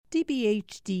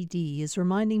CBHDD is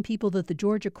reminding people that the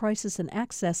Georgia Crisis and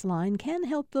Access Line can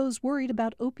help those worried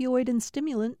about opioid and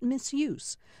stimulant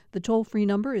misuse. The toll-free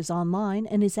number is online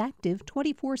and is active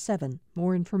 24/7.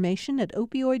 More information at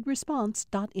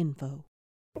opioidresponse.info.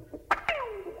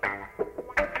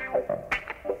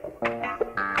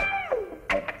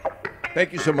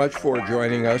 Thank you so much for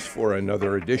joining us for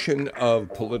another edition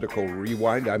of Political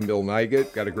Rewind. I'm Bill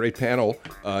Nigut. Got a great panel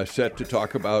set to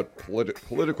talk about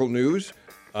political news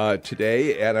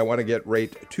today, and I want to get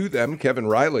right to them. Kevin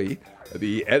Riley,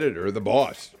 the editor, the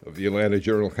boss of the Atlanta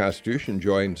Journal-Constitution,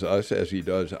 joins us as he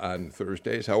does on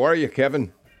Thursdays. How are you,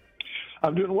 Kevin?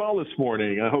 I'm doing well this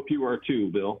morning. I hope you are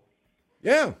too, Bill.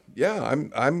 Yeah,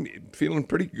 I'm feeling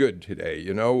pretty good today.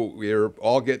 You know, we're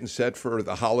all getting set for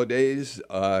the holidays,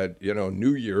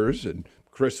 New Year's and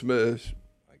Christmas,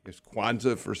 I guess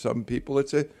Kwanzaa for some people.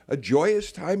 It's a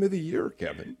joyous time of the year,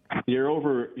 Kevin. You're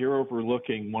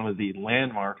overlooking one of the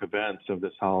landmark events of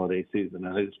this holiday season,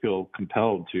 and I just feel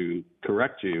compelled to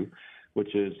correct you,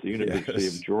 which is the University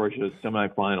of Georgia's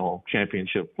semifinal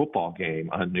championship football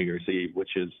game on New Year's Eve,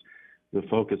 which is the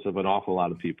focus of an awful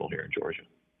lot of people here in Georgia.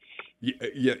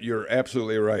 Yeah, you're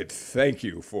absolutely right. Thank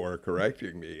you for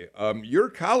correcting me. Your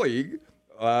colleague,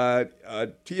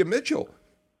 Tia Mitchell,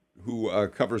 who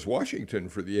covers Washington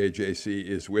for the AJC,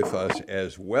 is with us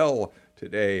as well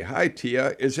today. Hi,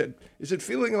 Tia. Is it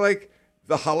feeling like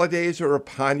the holidays are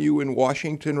upon you in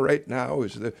Washington right now?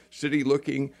 Is the city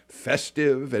looking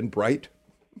festive and bright?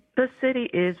 The city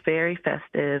is very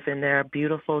festive, and there are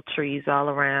beautiful trees all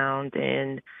around,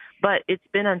 but it's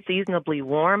been unseasonably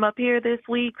warm up here this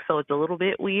week, so it's a little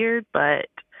bit weird. But,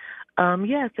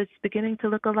 yes, it's beginning to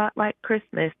look a lot like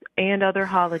Christmas and other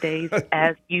holidays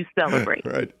as you celebrate.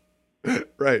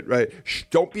 Right.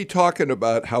 Don't be talking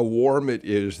about how warm it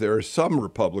is. There are some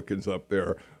Republicans up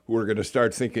there who are going to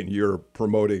start thinking you're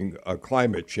promoting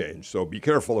climate change. So be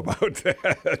careful about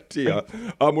that, Tia.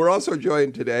 We're also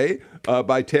joined today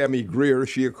by Tammy Greer.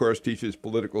 She, of course, teaches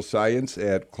political science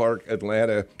at Clark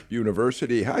Atlanta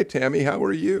University. Hi, Tammy. How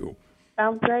are you?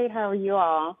 I'm great. How are you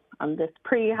all on this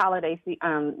pre-holiday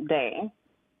day?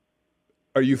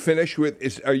 Are you finished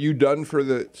are you done for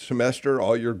the semester?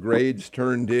 All your grades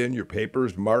turned in, your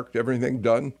papers marked, everything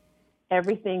done?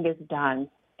 Everything is done.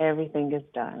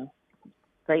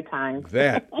 Great time.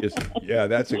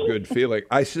 That's a good feeling.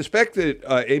 I suspect that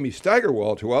Amy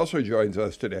Steigerwalt, who also joins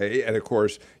us today, and of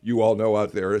course you all know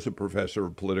out there as a professor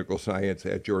of political science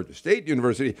at Georgia State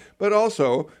University, but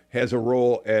also has a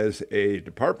role as a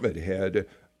department head.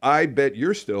 I bet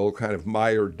you're still kind of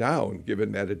mired down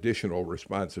given that additional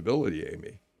responsibility,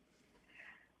 Amy.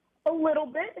 A little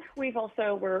bit.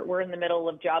 We're in the middle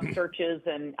of job searches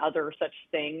and other such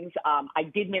things. I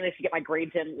did manage to get my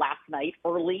grades in last night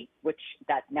early, which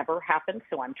that never happened.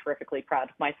 So I'm terrifically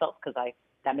proud of myself because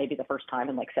that may be the first time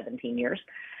in like 17 years.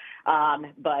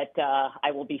 But I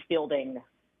will be fielding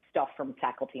stuff from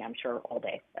faculty, I'm sure, all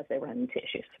day as they run into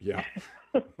issues. Yeah.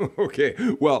 Okay.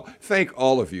 Well, thank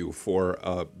all of you for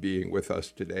being with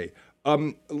us today.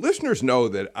 Listeners know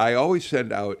that I always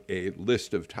send out a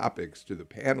list of topics to the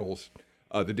panels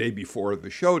the day before the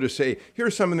show to say,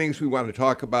 here's some of the things we want to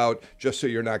talk about, just so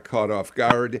you're not caught off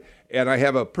guard. And I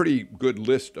have a pretty good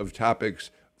list of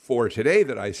topics for today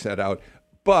that I sent out.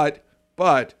 But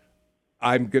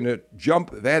I'm going to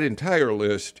jump that entire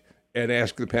list and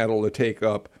ask the panel to take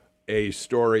up a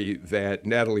story that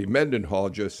Natalie Mendenhall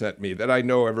just sent me that I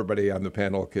know everybody on the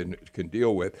panel can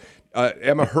deal with.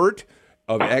 Emma Hurt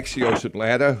of Axios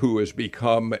Atlanta, who has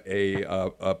become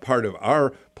a part of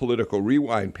our Political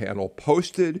Rewind panel,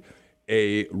 posted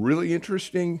a really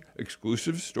interesting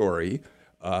exclusive story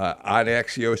on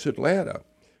Axios Atlanta.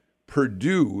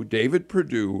 David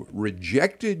Perdue,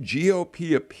 rejected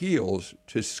GOP appeals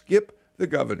to skip the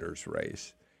governor's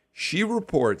race. She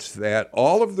reports that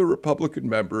all of the Republican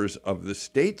members of the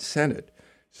state Senate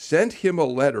sent him a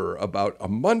letter about a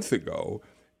month ago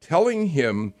telling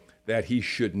him that he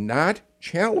should not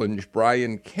challenge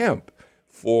Brian Kemp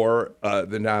for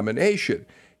the nomination.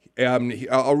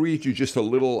 I'll read you just a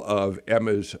little of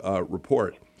Emma's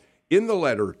report. In the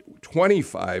letter,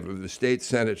 25 of the state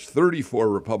Senate's 34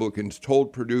 Republicans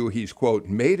told Perdue he's, quote,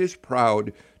 made us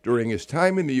proud during his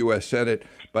time in the U.S. Senate,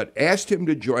 but asked him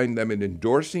to join them in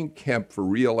endorsing Kemp for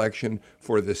re-election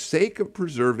for the sake of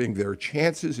preserving their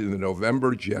chances in the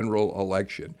November general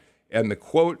election. And the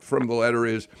quote from the letter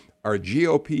is, our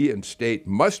GOP and state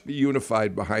must be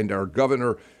unified behind our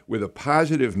governor with a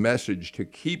positive message to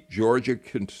keep Georgia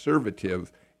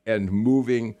conservative and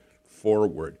moving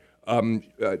forward.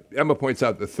 Emma points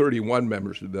out the 31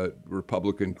 members of the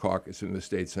Republican caucus in the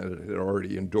state Senate had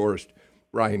already endorsed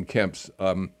Brian Kemp's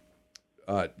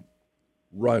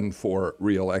run for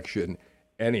re-election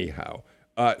anyhow.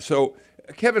 So,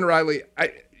 Kevin Riley,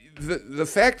 the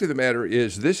fact of the matter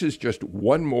is this is just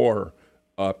one more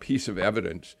piece of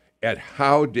evidence at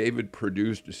how David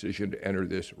Perdue's decision to enter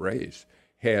this race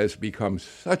has become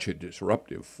such a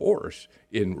disruptive force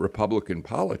in Republican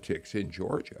politics in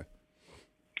Georgia.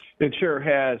 It sure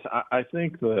has. I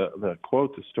think the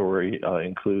quote the story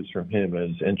includes from him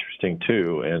is interesting,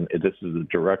 too, and this is a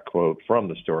direct quote from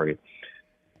the story.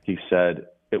 He said,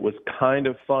 "It was kind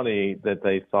of funny that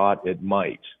they thought it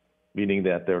might," meaning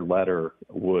that their letter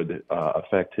would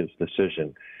affect his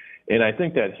decision. And I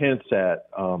think that hints at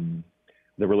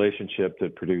the relationship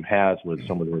that Perdue has with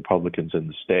some of the Republicans in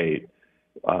the state,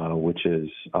 which is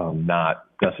not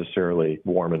necessarily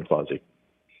warm and fuzzy.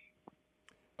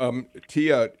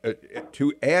 Tia,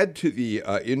 to add to the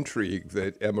intrigue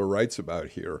that Emma writes about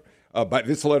here, but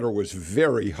this letter was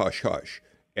very hush-hush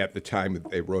at the time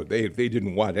that they wrote. They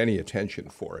didn't want any attention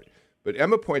for it. But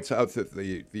Emma points out that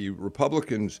the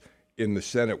Republicans in the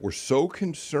Senate were so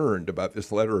concerned about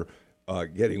this letter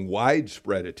getting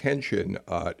widespread attention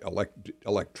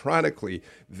electronically,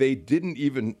 they didn't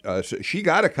even, she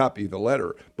got a copy of the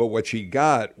letter, but what she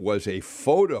got was a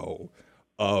photo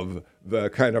of the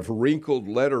kind of wrinkled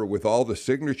letter with all the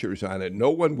signatures on it.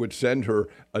 No one would send her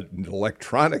an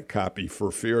electronic copy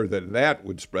for fear that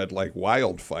would spread like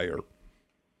wildfire.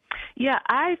 Yeah,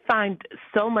 I find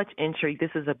so much intrigue. This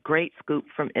is a great scoop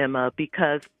from Emma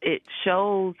because it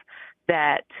shows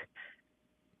that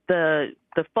the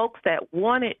folks that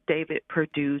wanted David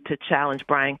Perdue to challenge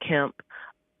Brian Kemp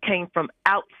came from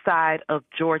outside of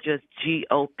Georgia's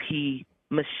GOP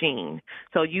machine.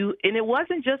 And it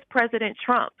wasn't just President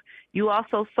Trump. You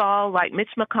also saw like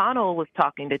Mitch McConnell was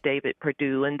talking to David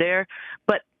Perdue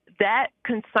but that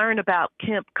concern about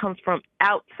Kemp comes from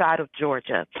outside of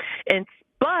Georgia.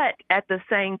 But at the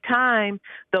same time,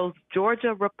 those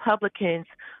Georgia Republicans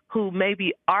who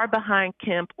maybe are behind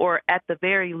Kemp or at the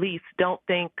very least don't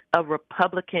think a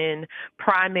Republican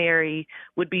primary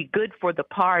would be good for the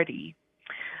party,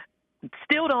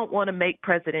 still don't want to make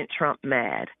President Trump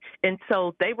mad. And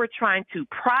so they were trying to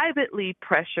privately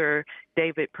pressure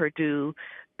David Perdue.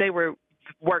 They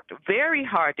worked very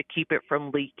hard to keep it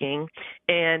from leaking.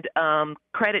 And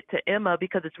credit to Emma,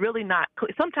 because it's really not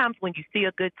 – sometimes when you see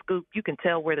a good scoop, you can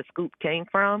tell where the scoop came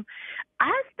from.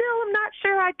 I still am not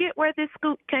sure I get where this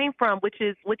scoop came from, which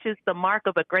is the mark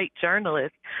of a great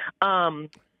journalist.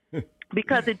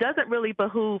 Because it doesn't really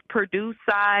behoove Perdue's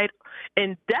side,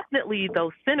 and definitely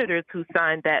those senators who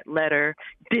signed that letter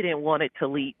didn't want it to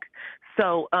leak.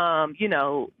 So,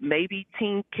 maybe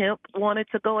Team Kemp wanted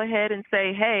to go ahead and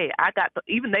say, hey,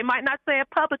 even they might not say it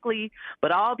publicly,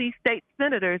 but all these state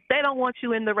senators, they don't want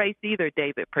you in the race either,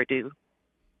 David Perdue.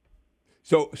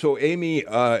 So Amy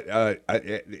and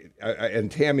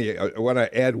Tammy, I want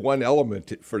to add one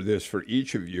element for this for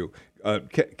each of you.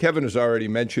 Kevin has already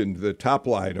mentioned the top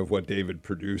line of what David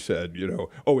Perdue said,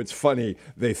 it's funny,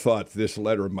 they thought this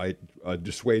letter might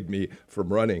dissuade me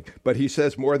from running. But he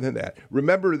says more than that.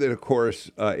 Remember that, of course,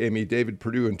 Amy, David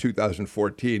Perdue in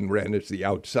 2014 ran as the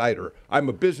outsider. I'm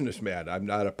a businessman. I'm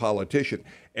not a politician.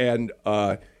 And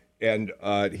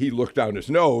he looked down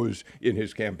his nose in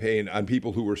his campaign on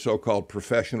people who were so-called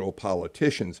professional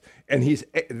politicians. And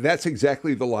that's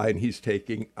exactly the line he's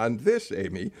taking on this,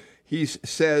 Amy. He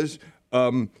says,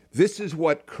 this is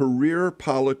what career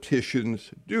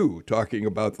politicians do, talking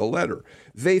about the letter.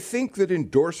 They think that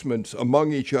endorsements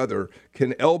among each other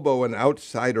can elbow an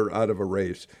outsider out of a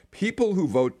race. People who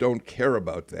vote don't care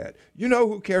about that. You know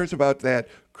who cares about that?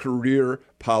 Career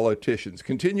politicians.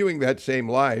 Continuing that same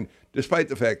line, despite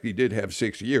the fact he did have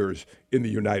 6 years in the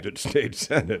United States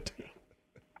Senate.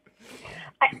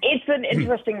 It's an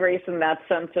interesting race in that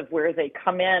sense of where they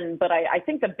come in, but I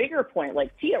think the bigger point, like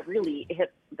Tia really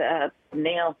hit the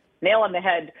nail on the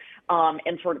head,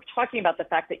 and sort of talking about the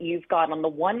fact that you've got, on the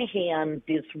one hand,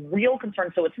 this real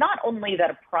concern. So it's not only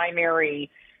that a primary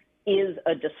is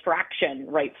a distraction,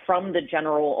 right, from the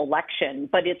general election,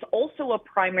 but it's also a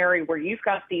primary where you've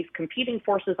got these competing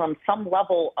forces on some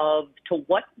level of to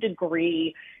what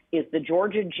degree is the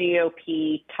Georgia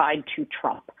GOP tied to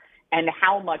Trump? And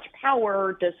how much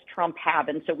power does Trump have?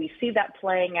 And so we see that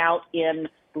playing out in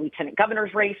the lieutenant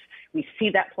governor's race. We see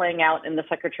that playing out in the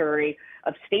Secretary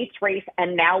of State's race.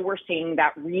 And now we're seeing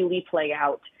that really play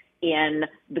out in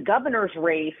the governor's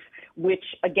race, which,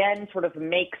 again, sort of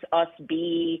makes us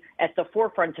be at the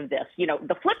forefront of this.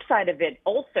 The flip side of it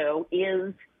also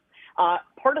is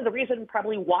part of the reason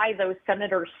probably why those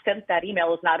senators sent that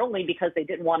email is not only because they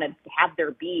didn't want to have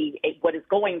there be what is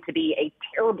going to be a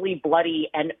terribly bloody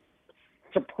and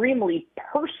supremely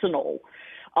personal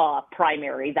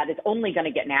primary that is only going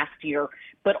to get nastier.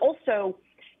 But also,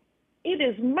 it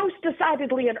is most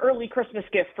decidedly an early Christmas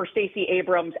gift for Stacey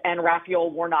Abrams and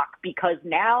Raphael Warnock, because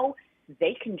now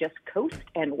they can just coast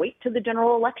and wait to the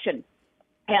general election.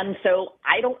 And so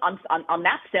on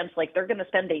that sense, like, they're going to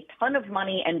spend a ton of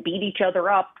money and beat each other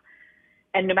up.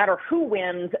 And no matter who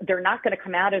wins, they're not going to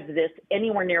come out of this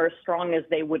anywhere near as strong as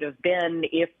they would have been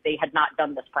if they had not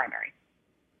done this primary.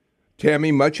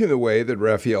 Tammy, much in the way that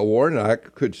Raphael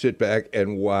Warnock could sit back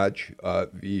and watch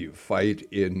the fight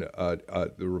in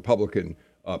the Republican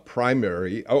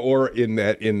primary, or in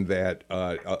that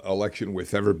election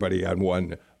with everybody on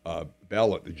one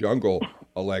ballot, the jungle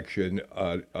election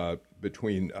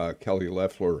between Kelly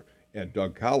Loeffler and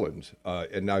Doug Collins,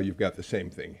 and now you've got the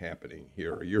same thing happening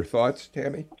here. Your thoughts,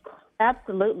 Tammy?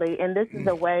 Absolutely, and this is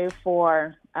a way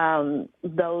for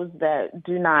those that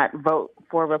do not vote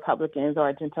for Republicans or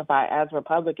identify as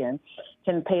Republicans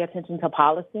can pay attention to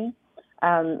policy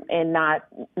and not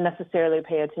necessarily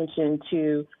pay attention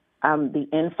to the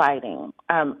infighting.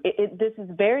 This is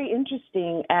very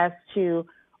interesting as to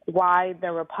why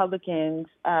the Republicans,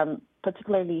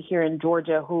 particularly here in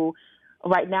Georgia, who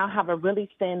right now have a really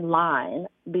thin line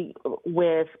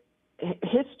with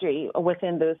history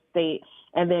within the state,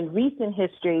 and then recent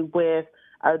history with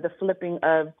the flipping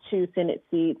of 2 Senate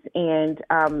seats and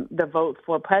the vote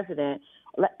for president,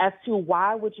 as to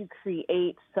why would you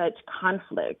create such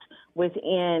conflict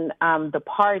within the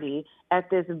party at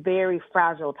this very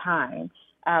fragile time.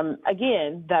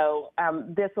 Again, though,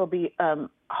 this will be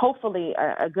hopefully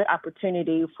a good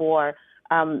opportunity for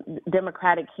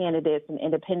Democratic candidates and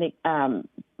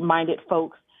independent-minded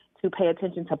folks to pay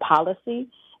attention to policy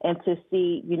and to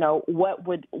see,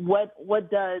 what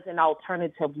does an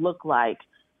alternative look like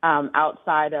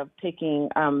outside of picking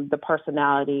the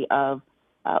personality of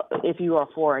if you are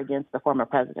for or against the former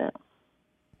president.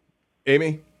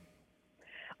 Amy?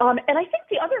 And I think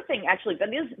the other thing, actually,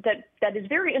 that is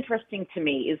very interesting to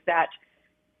me is that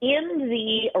in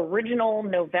the original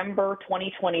November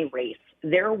 2020 race,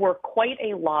 there were quite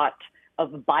a lot of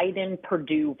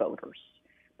Biden-Perdue voters.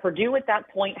 Perdue at that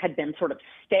point had been sort of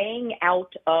staying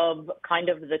out of kind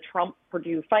of the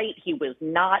Trump-Perdue fight. He was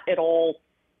not at all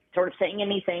sort of saying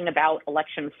anything about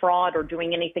election fraud or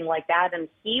doing anything like that. And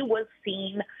he was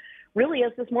seen really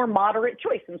as this more moderate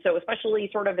choice. And so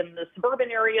especially sort of in the suburban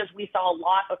areas, we saw a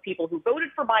lot of people who voted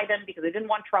for Biden because they didn't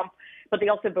want Trump, but they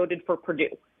also voted for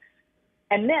Perdue.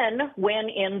 And then when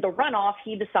in the runoff,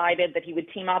 he decided that he would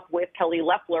team up with Kelly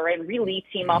Loeffler and really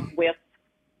team up with,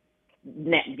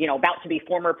 about to be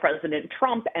former President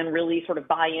Trump and really sort of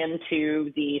buy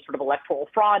into the sort of electoral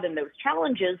fraud and those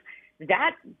challenges,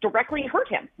 that directly hurt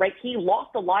him, right? He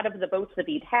lost a lot of the votes that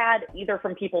he'd had, either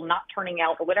from people not turning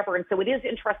out or whatever. And so it is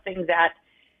interesting that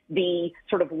the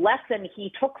sort of lesson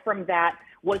he took from that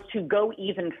was to go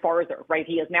even farther, right?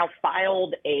 He has now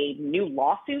filed a new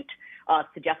lawsuit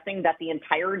suggesting that the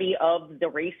entirety of the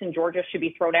race in Georgia should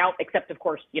be thrown out, except, of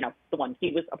course, the one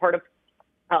he was a part of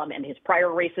and his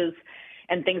prior races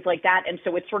and things like that. And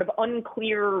so it's sort of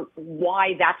unclear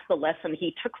why that's the lesson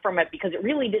he took from it, because it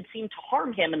really did seem to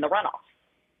harm him in the runoff.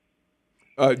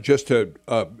 Just to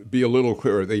be a little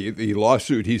clearer, the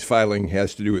lawsuit he's filing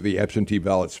has to do with the absentee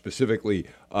ballot specifically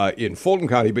in Fulton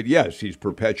County. But yes, he's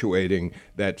perpetuating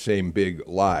that same big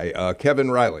lie.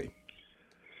 Kevin Riley.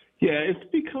 Yeah, it's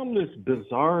become this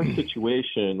bizarre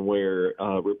situation where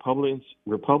Republicans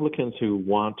who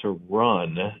want to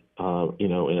run,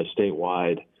 in a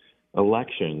statewide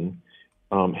election,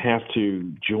 have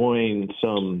to join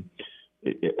some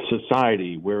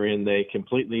society wherein they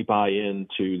completely buy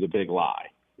into the big lie.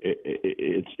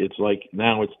 It's like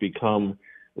now it's become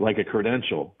like a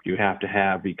credential you have to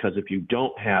have, because if you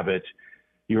don't have it,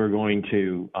 you're going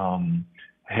to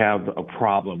have a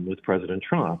problem with President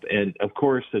Trump. And of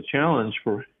course, the challenge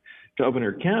for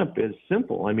Governor Kemp is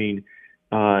simple. I mean,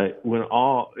 when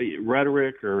all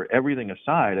rhetoric or everything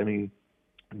aside, I mean,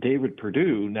 David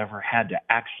Perdue never had to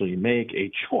actually make a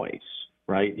choice,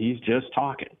 right? He's just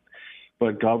talking.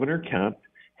 But Governor Kemp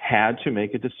had to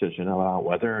make a decision about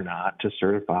whether or not to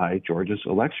certify Georgia's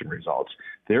election results,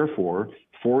 therefore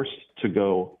forced to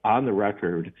go on the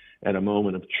record at a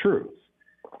moment of truth.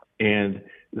 And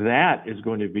that is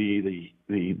going to be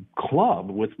the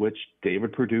club with which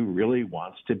David Perdue really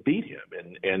wants to beat him.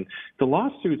 And the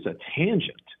lawsuit's a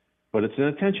tangent, but it's an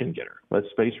attention getter. Let's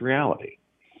face reality.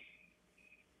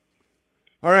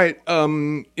 All right.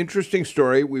 Interesting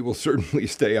story. We will certainly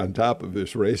stay on top of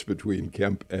this race between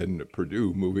Kemp and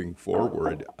Perdue moving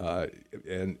forward,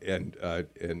 and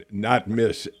not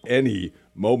miss any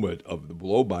moment of the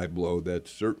blow-by-blow. That's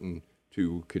certain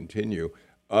to continue.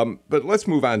 But let's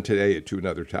move on today to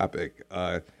another topic.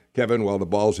 Kevin, while the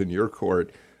ball's in your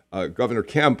court, Governor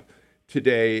Kemp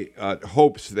today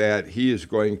hopes that he is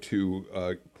going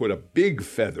to put a big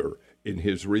feather in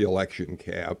his reelection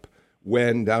cap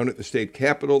when down at the state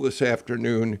capitol this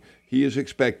afternoon, he is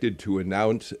expected to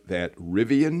announce that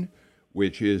Rivian,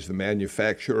 which is the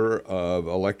manufacturer of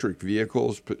electric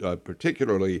vehicles,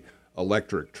 particularly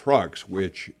electric trucks,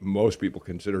 which most people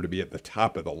consider to be at the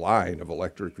top of the line of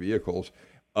electric vehicles,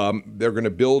 they're going to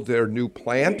build their new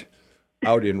plant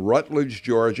out in Rutledge,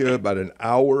 Georgia, about an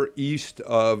hour east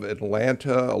of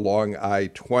Atlanta along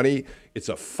I-20. It's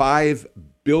a $5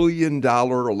 billion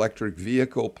electric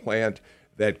vehicle plant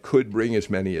that could bring as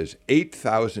many as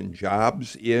 8,000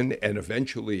 jobs in and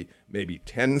eventually maybe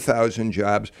 10,000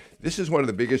 jobs. This is one of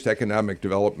the biggest economic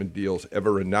development deals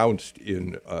ever announced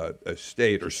in a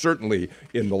state, or certainly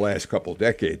in the last couple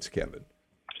decades, Kevin.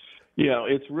 Yeah,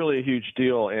 it's really a huge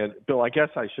deal. And, Bill, I guess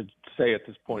I should say at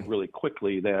this point really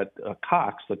quickly that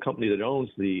Cox, the company that owns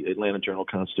the Atlanta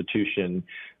Journal-Constitution,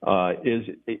 is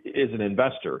an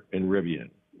investor in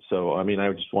Rivian. So, I mean,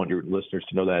 I just want your listeners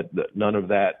to know that none of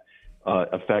that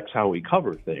affects how we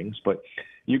cover things. But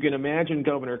you can imagine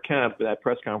Governor Kemp at that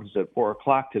press conference at 4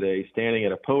 o'clock today standing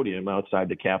at a podium outside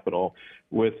the Capitol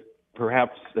with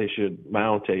perhaps they should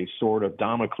mount a sword of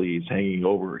Damocles hanging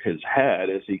over his head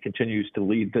as he continues to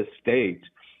lead this state.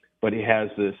 But he has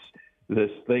this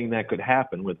thing that could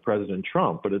happen with President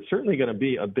Trump. But it's certainly going to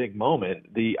be a big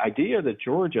moment. The idea that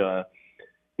Georgia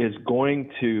is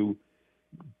going to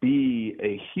be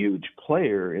a huge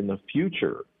player in the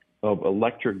future of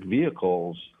electric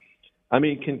vehicles, I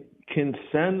mean, can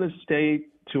send the state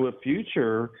to a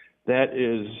future that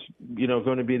is,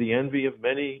 going to be the envy of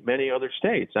many, many other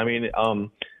states. I mean,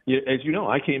 as you know,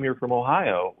 I came here from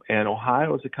Ohio, and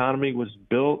Ohio's economy was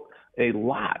built a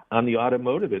lot on the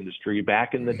automotive industry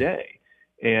back in the day.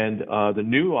 And the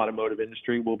new automotive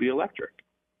industry will be electric.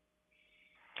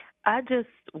 I just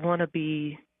want to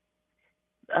be,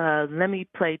 let me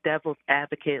play devil's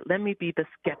advocate. Let me be the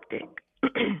skeptic.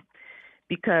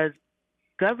 Because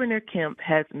Governor Kemp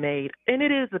has made, and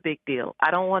it is a big deal.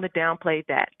 I don't want to downplay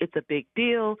that. It's a big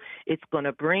deal. It's going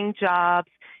to bring jobs.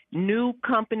 New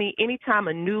company, anytime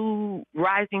a new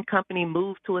rising company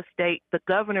moves to a state, the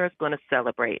governor is going to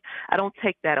celebrate. I don't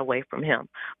take that away from him.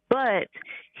 But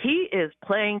he is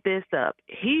playing this up.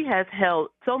 He has held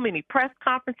so many press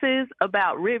conferences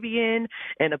about Rivian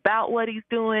and about what he's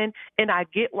doing, and I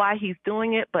get why he's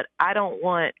doing it, but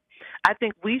I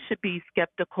think we should be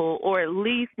skeptical, or at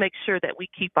least make sure that we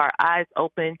keep our eyes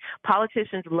open.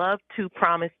 Politicians love to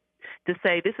promise to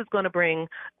say this is going to bring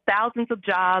thousands of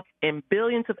jobs and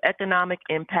billions of economic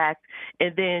impact.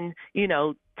 And then,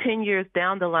 10 years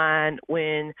down the line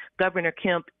when Governor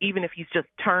Kemp, even if he's just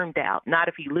termed out, not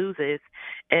if he loses,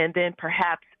 and then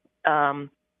perhaps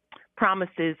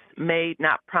promises made,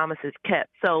 not promises kept.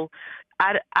 So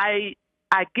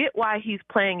I get why he's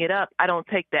playing it up. I don't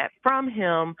take that from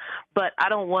him, but I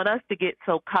don't want us to get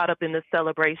so caught up in the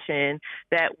celebration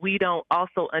that we don't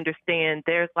also understand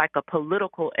there's like a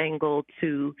political angle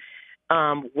to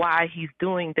why he's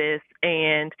doing this.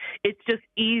 And it's just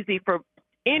easy for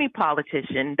any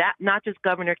politician, not just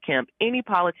Governor Kemp, any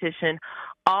politician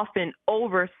often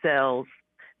oversells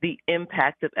the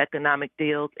impact of economic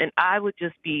deals. And I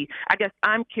guess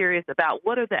I'm curious about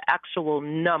what are the actual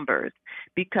numbers,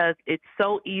 because it's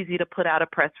so easy to put out a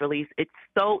press release. It's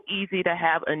so easy to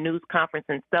have a news conference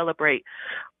and celebrate.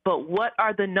 But what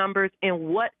are the numbers, and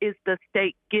what is the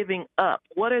state giving up?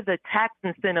 What are the tax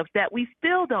incentives that we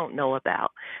still don't know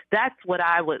about? That's what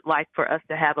I would like for us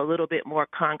to have a little bit more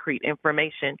concrete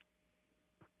information.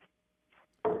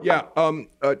 Yeah,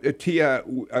 Tia,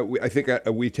 I think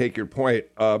we take your point.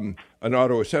 An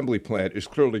auto assembly plant is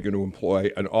clearly going to employ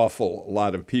an awful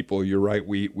lot of people. You're right.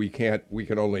 We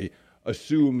can only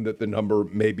assume that the number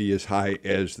may be as high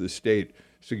as the state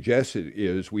suggests it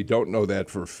is. We don't know that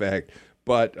for a fact.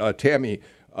 But Tammy,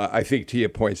 I think Tia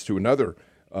points to another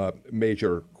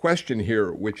major question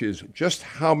here, which is just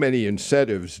how many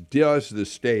incentives does the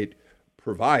state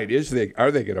provide?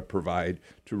 Are they going to provide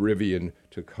to Rivian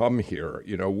to come here?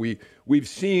 We've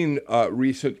seen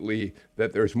recently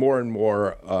that there's more and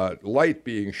more light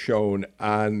being shown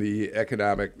on the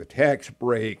tax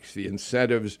breaks, the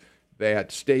incentives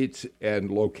that states and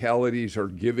localities are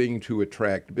giving to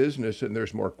attract business, and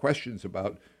there's more questions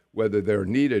about whether they're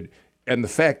needed. And the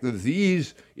fact that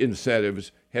these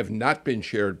incentives have not been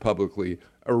shared publicly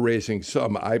are raising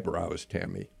some eyebrows,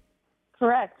 Tammy.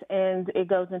 correct, and it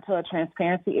goes into a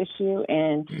transparency issue.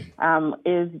 And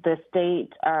is the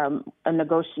state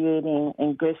negotiating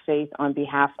in good faith on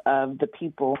behalf of the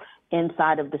people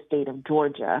inside of the state of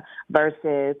Georgia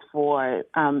versus for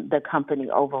the company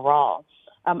overall?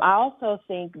 I also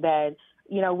think that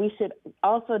we should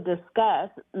also discuss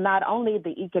not only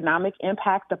the economic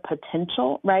impact, the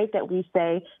potential, right, that we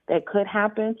say that could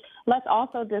happen. Let's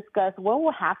also discuss what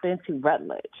will happen to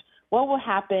Rutledge. What will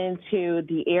happen to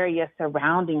the area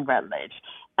surrounding Rutledge?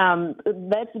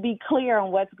 Let's be clear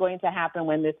on what's going to happen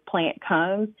when this plant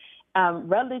comes.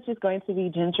 Rutledge is going to be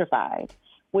gentrified,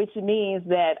 which means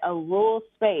that a rural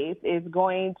space is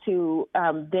going to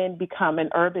then become an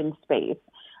urban space.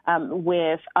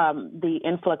 With the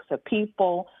influx of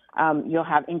people, you'll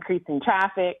have increasing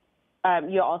traffic.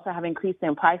 You'll also have increase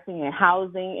in pricing in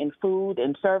housing and food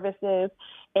and services.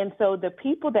 And so the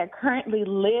people that currently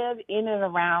live in and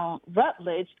around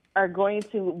Rutledge are going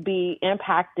to be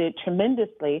impacted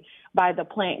tremendously by the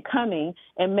plant coming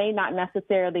and may not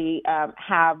necessarily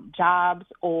have jobs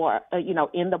or,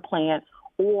 in the plant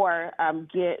or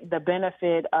get the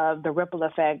benefit of the ripple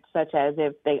effect, such as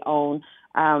if they own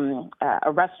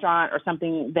a restaurant or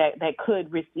something that could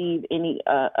receive any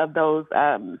of those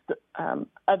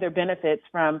other benefits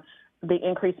from the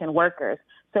increase in workers.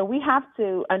 So we have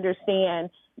to understand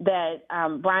that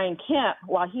Brian Kemp,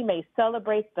 while he may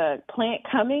celebrate the plant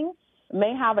coming,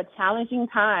 may have a challenging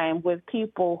time with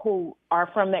people who are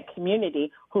from that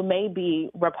community who may be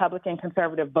Republican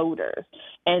conservative voters,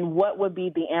 and what would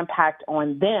be the impact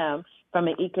on them from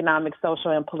an economic,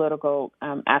 social, and political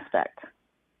aspect.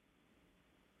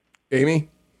 Amy?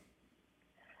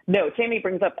 No, Tammy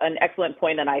brings up an excellent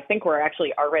point, and I think we're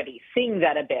actually already seeing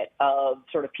that a bit of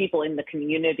sort of people in the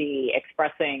community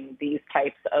expressing these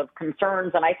types of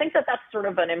concerns. And I think that that's sort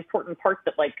of an important part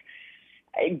that,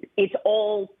 it's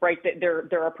all right.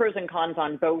 There are pros and cons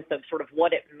on both of sort of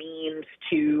what it means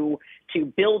to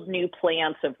build new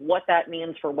plants, of what that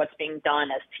means for what's being done.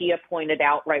 As Tia pointed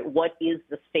out, right, what is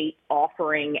the state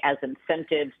offering as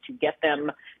incentives to get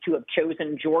them to have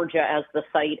chosen Georgia as the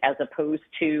site as opposed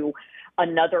to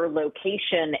another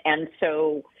location? And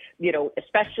so,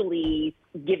 especially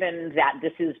given that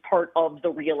this is part of the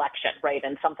reelection, right,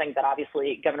 and something that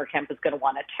obviously Governor Kemp is going to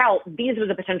want to tout, these are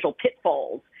the potential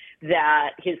pitfalls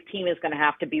that his team is going to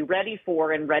have to be ready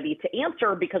for and ready to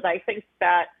answer, because I think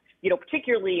that,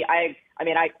 particularly, I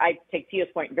take Tia's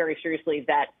point very seriously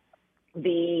that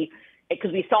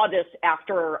because we saw this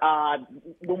after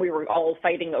when we were all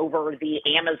fighting over the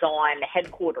Amazon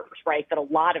headquarters, right, that a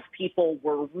lot of people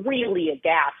were really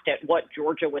aghast at what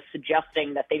Georgia was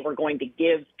suggesting that they were going to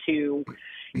give to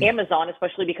Amazon,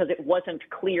 especially because it wasn't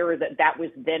clear that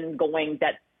was then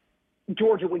that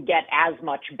Georgia would get as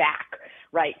much back,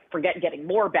 right? Forget getting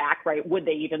more back, right? Would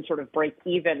they even sort of break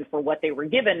even for what they were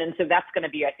given? And so that's going to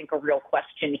be, I think, a real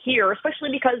question here, especially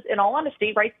because, in all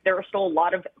honesty, right, there are still a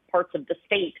lot of parts of the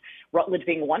state, Rutledge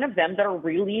being one of them, that are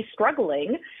really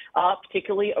struggling,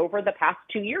 particularly over the past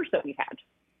 2 years that we've had.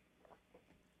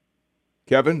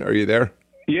 Kevin, are you there?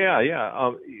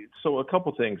 Yeah. So a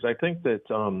couple things. I think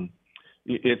that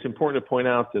it's important to point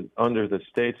out that under the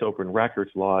state's open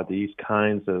records law, these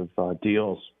kinds of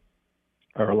deals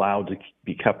are allowed to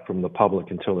be kept from the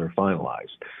public until they're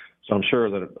finalized. So I'm sure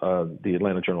that the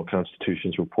Atlanta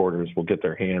Journal-Constitution's reporters will get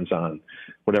their hands on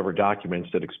whatever documents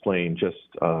that explain just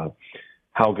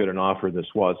how good an offer this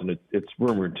was, and it's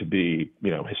rumored to be,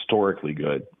 historically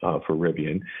good for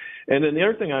Rivian. And then the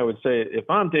other thing I would say, if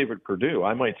I'm David Perdue,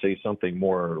 I might say something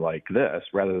more like this,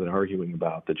 rather than arguing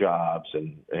about the jobs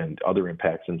and other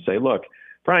impacts, and say, look,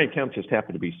 Brian Kemp just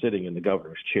happened to be sitting in the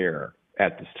governor's chair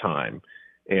at this time,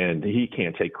 and he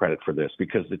can't take credit for this,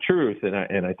 because the truth,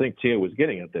 and I think Tia was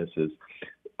getting at this, is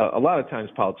a lot of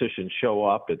times politicians show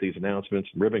up at these announcements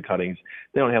and ribbon cuttings.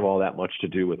 They don't have all that much to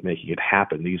do with making it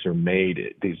happen. These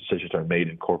decisions are made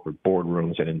in corporate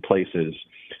boardrooms and in places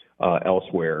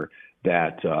elsewhere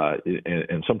that,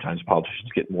 and sometimes politicians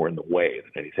get more in the way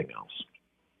than anything else.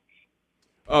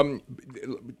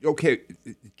 Okay,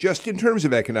 just in terms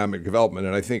of economic development,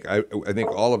 and I think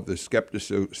all of the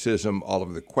skepticism, all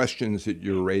of the questions that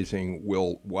you're raising,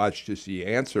 we'll watch to see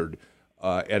answered,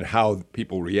 and how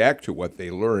people react to what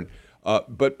they learn.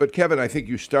 But Kevin, I think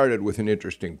you started with an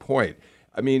interesting point.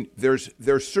 I mean, there's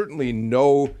certainly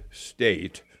no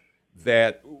state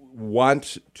that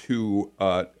wants to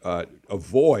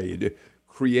avoid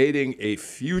creating a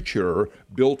future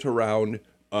built around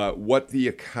what the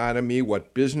economy,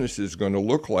 what business is going to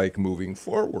look like moving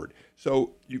forward.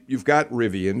 So you've got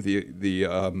Rivian,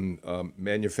 the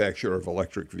manufacturer of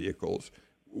electric vehicles.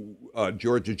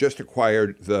 Georgia just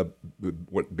acquired the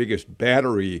biggest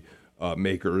battery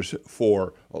makers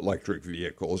for electric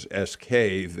vehicles. SK,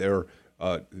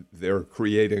 they're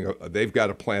creating, they've got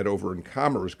a plant over in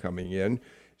Commerce coming in.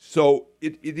 So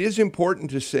it is important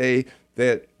to say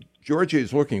that Georgia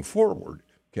is looking forward,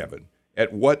 Kevin,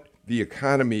 at what the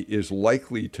economy is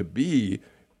likely to be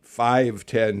 5,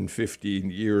 10,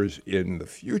 15 years in the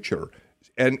future.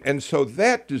 And so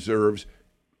that deserves,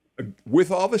 with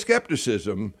all the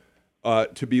skepticism,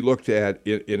 to be looked at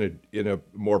in a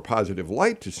more positive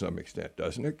light to some extent,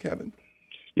 doesn't it, Kevin?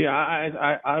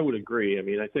 Yeah, I would agree. I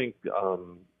mean, I think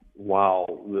while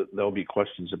there'll be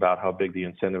questions about how big the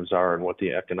incentives are and what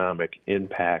the economic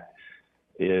impact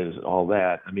is, all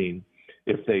that, I mean,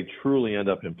 if they truly end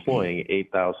up employing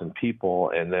 8,000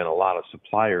 people and then a lot of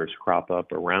suppliers crop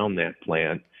up around that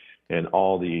plant and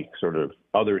all the sort of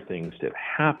other things that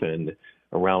happened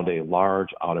around a large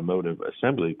automotive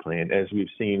assembly plant, as we've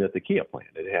seen at the Kia plant,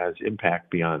 it has impact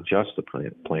beyond just the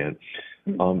plant.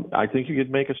 I think you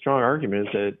could make a strong argument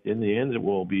that in the end it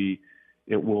will be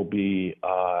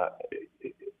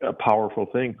a powerful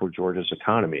thing for Georgia's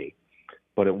economy,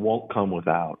 but it won't come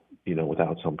without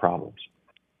some problems.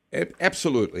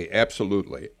 Absolutely.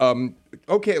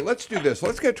 Okay, let's do this.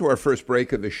 Let's get to our first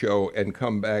break of the show and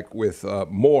come back with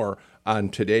more on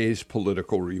today's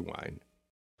Political Rewind.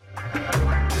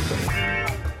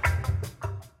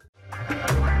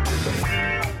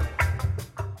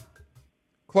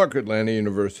 Clark Atlanta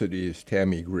University's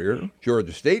Tammy Greer,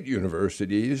 Georgia State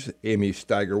University's Amy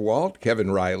Steigerwald, Kevin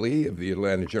Riley of the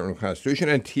Atlanta Journal-Constitution,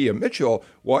 and Tia Mitchell,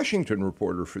 Washington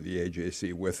reporter for the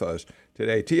AJC, with us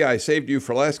today. Tia, I saved you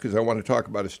for last because I want to talk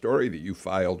about a story that you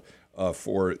filed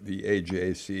for the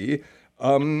AJC.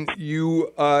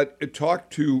 You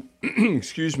talked to,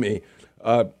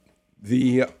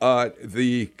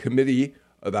 the committee,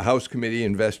 the House committee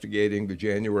investigating the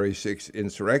January 6th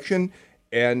insurrection.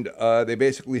 And they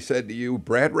basically said to you,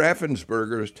 Brad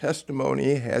Raffensperger's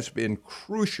testimony has been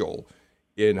crucial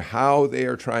in how they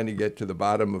are trying to get to the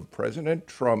bottom of President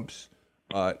Trump's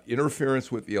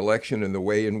interference with the election and the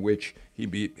way in which he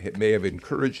may have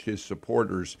encouraged his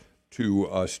supporters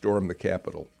to storm the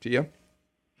Capitol. Tia?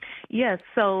 Yes.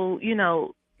 So,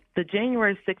 the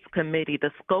January 6th committee,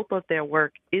 the scope of their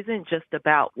work isn't just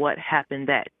about what happened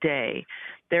that day.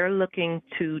 They're looking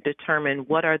to determine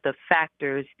what are the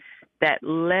factors that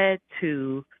led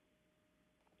to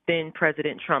then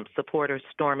President Trump's supporters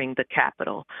storming the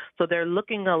Capitol. So they're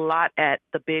looking a lot at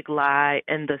the big lie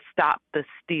and the stop the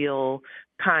steal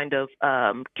kind of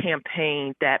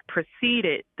campaign that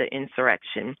preceded the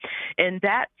insurrection. And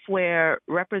that's where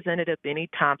Representative Benny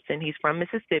Thompson, he's from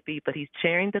Mississippi, but he's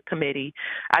chairing the committee.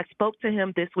 I spoke to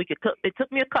him this week. It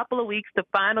took me a couple of weeks to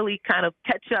finally kind of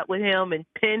catch up with him and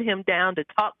pin him down to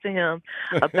talk to him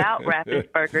about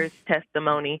Raffensperger's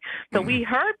testimony. So we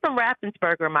heard from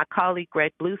Raffensperger. My colleague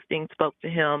Greg Bluestein spoke to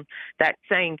him that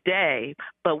same day.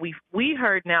 But we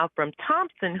heard now from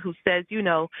Thompson, who says,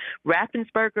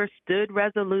 Raffensperger stood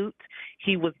resolute.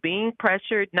 He was being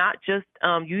pressured, not just,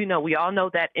 we all know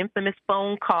that infamous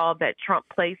phone call that Trump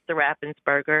placed to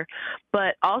Raffensperger,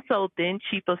 but also then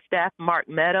Chief of Staff Mark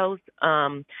Meadows,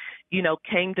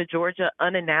 came to Georgia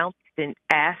unannounced and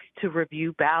asked to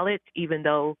review ballots, even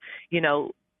though,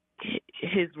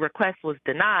 his request was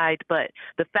denied. But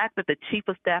the fact that the Chief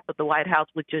of Staff of the White House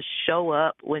would just show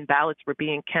up when ballots were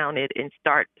being counted and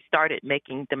started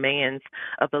making demands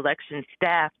of election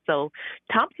staff. So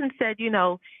Thompson said,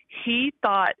 he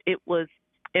thought it was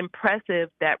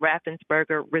impressive that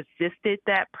Raffensperger resisted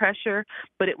that pressure,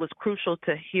 but it was crucial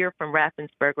to hear from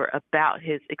Raffensperger about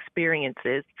his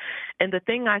experiences. And the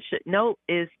thing I should note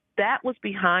is that was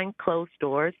behind closed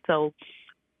doors.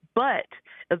 But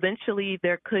eventually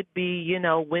there could be,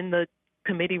 when the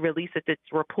committee releases its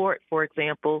report, for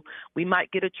example, we might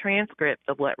get a transcript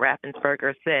of what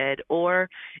Raffensperger said. Or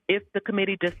if the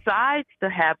committee decides to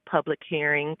have public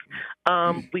hearings,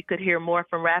 we could hear more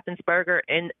from Raffensperger.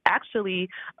 And actually,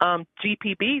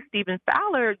 GPB, Stephen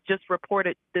Fowler, just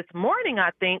reported this morning,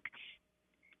 I think,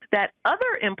 that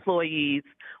other employees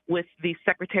with the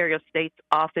Secretary of State's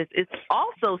office is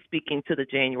also speaking to the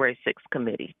January 6th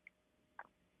committee.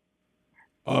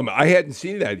 I hadn't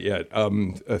seen that yet.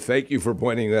 Thank you for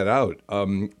pointing that out,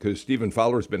 because Stephen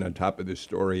Fowler's been on top of this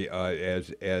story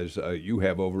as you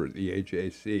have over at the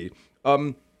AJC.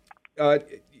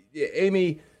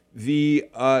 Amy, the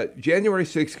January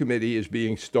 6th committee is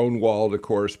being stonewalled, of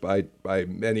course, by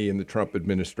many in the Trump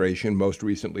administration, most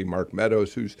recently Mark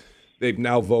Meadows, they've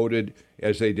now voted,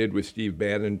 as they did with Steve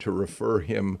Bannon, to refer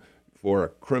him for a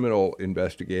criminal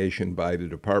investigation by the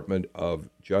Department of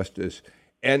Justice.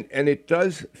 And it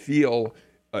does feel,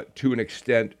 to an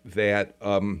extent, that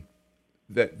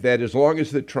that as long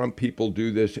as the Trump people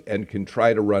do this and can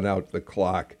try to run out the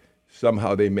clock,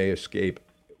 somehow they may escape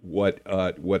what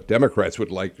Democrats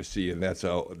would like to see, and that's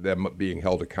them being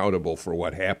held accountable for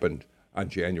what happened on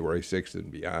January 6th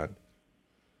and beyond.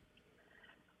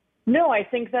 No, I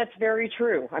think that's very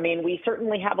true. I mean, we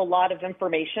certainly have a lot of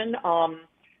information.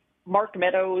 Mark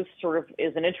Meadows sort of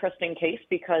is an interesting case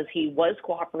because he was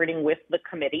cooperating with the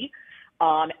committee.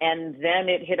 And then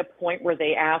it hit a point where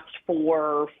they asked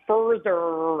for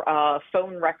further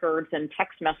phone records and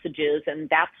text messages, and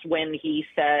that's when he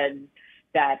said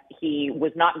that he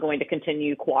was not going to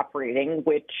continue cooperating,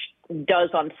 which does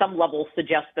on some level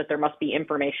suggest that there must be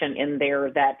information in there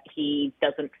that he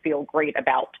doesn't feel great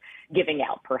about giving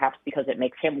out, perhaps because it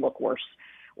makes him look worse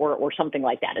or something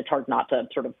like that. It's hard not to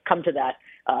sort of come to that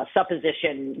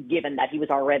supposition given that he was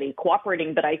already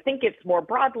cooperating. But I think it's more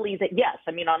broadly that, yes,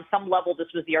 I mean, on some level, this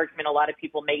was the argument a lot of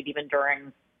people made even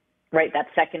during that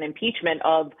second impeachment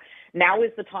of now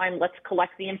is the time, let's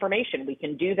collect the information. We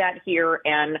can do that here.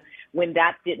 And when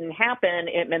that didn't happen,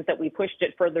 it meant that we pushed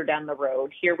it further down the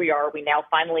road. Here we are. We now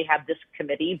finally have this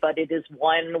committee, but it is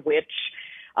one which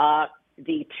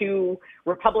the two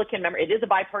Republican members, it is a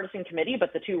bipartisan committee,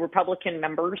 but the two Republican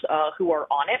members who are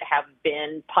on it have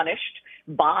been punished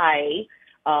by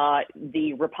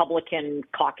the Republican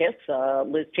caucus.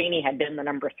 Liz Cheney had been the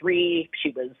number 3.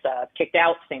 She was kicked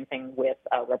out. Same thing with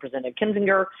Representative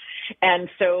Kinzinger. And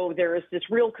so there is this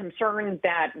real concern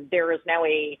that there is now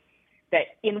that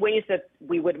in ways that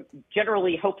we would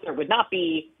generally hope there would not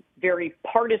be, very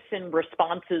partisan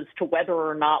responses to whether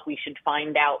or not we should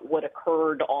find out what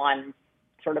occurred on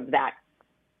sort of that,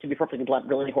 to be perfectly blunt,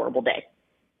 really horrible day.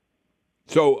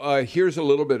 So here's a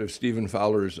little bit of Stephen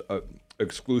Fowler's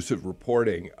exclusive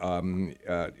reporting,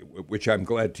 which I'm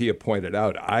glad Tia pointed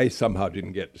out. I somehow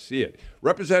didn't get to see it.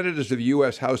 Representatives of the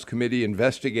U.S. House Committee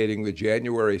investigating the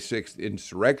January 6th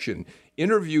insurrection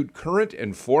interviewed current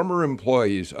and former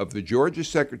employees of the Georgia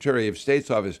Secretary of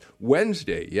State's office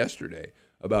yesterday,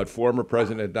 about former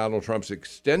President Donald Trump's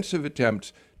extensive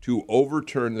attempts to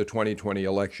overturn the 2020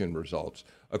 election results.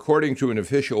 According to an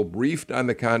official briefed on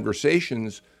the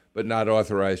conversations, but not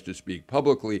authorized to speak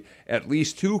publicly, at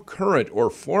least 2 current or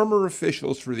former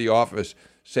officials for the office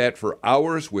sat for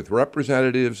hours with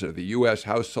representatives of the U.S.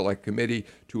 House Select Committee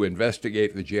to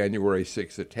investigate the January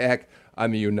 6th attack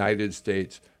on the United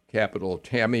States Capitol.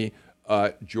 Tammy,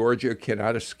 Georgia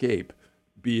cannot escape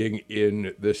being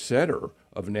in the center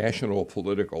of national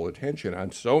political attention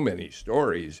on so many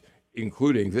stories,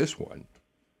 including this one.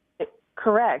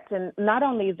 Correct. And not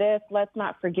only this, let's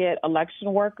not forget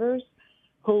election workers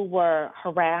who were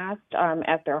harassed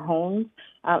at their homes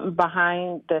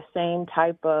behind the same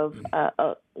type of,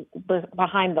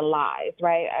 behind the lies,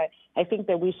 right? I think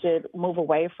that we should move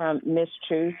away from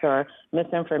mistruth or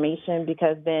misinformation,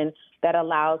 because then that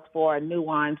allows for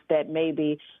nuance that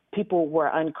maybe people were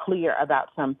unclear about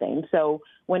something. So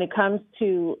when it comes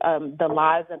to the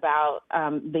lies about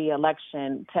the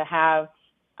election, to have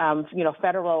a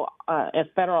federal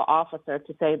officer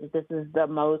to say that this is the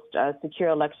most secure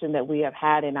election that we have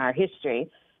had in our history,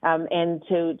 and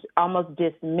to almost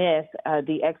dismiss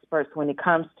the experts when it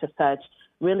comes to such,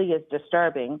 really is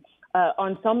disturbing.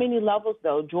 On so many levels,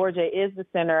 though, Georgia is the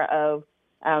center of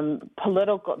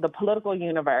the political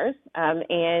universe, and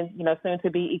soon to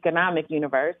be economic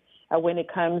universe when it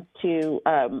comes to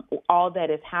all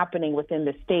that is happening within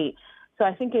the state. So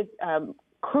I think it's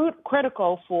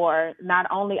critical for not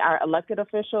only our elected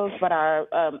officials, but our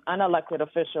unelected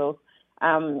officials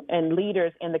and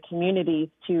leaders in the communities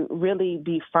to really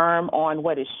be firm on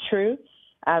what is true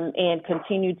and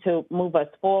continue to move us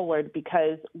forward,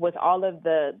 because with all of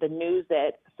the news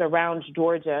that surrounds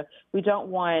Georgia, we don't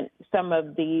want some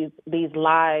of these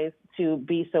lies to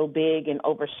be so big and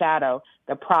overshadow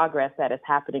the progress that is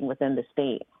happening within the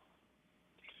state.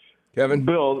 Kevin?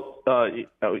 Bill,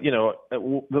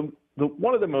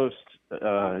 one of the most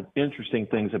interesting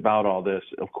things about all this,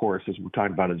 of course, as we're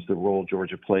talking about, is the role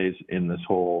Georgia plays in this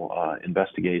whole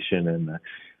investigation and the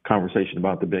conversation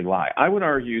about the big lie. I would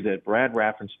argue that Brad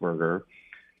Raffensperger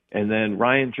and then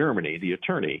Ryan Germany, the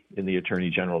attorney in the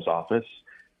Attorney General's office,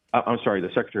 the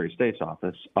Secretary of State's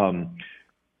office,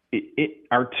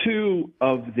 are 2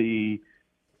 of the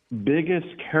biggest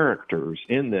characters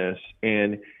in this,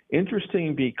 and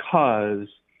interesting because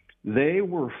they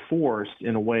were forced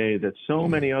in a way that so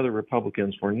many other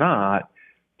Republicans were not,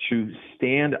 to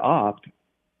stand up.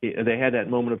 They had that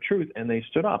moment of truth and they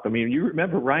stood up. I mean, you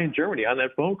remember Ryan Germany on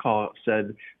that phone call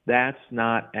said, "That's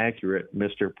not accurate,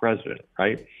 Mr. President,"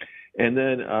 right? And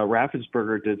then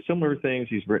Raffensperger did similar things.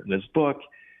 He's written this book.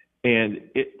 And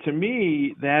to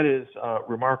me, that is a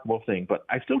remarkable thing. But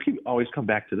I still always come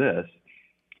back to this.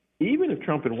 even if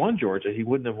Trump had won Georgia, he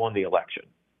wouldn't have won the election.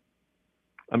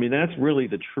 I mean, that's really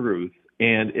the truth.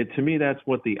 And to me, that's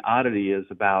what the oddity is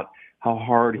about how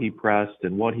hard he pressed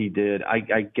and what he did.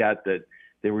 I get that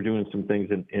they were doing some things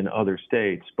in other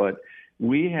states, but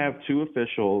we have two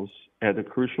officials at the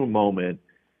crucial moment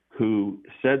who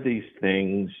said these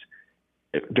things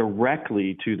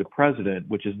directly to the president,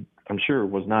 which is, I'm sure,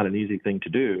 was not an easy thing to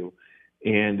do.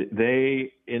 And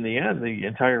they, in the end, the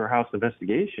entire House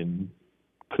investigation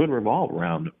could revolve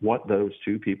around what those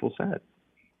two people said.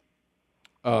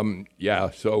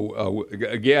 So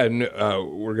again,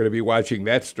 we're going to be watching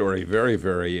that story very,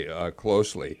 very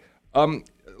closely.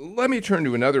 Let me turn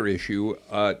to another issue.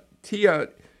 Tia,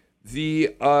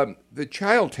 the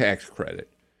child tax credit,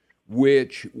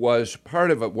 which was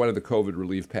part of one of the COVID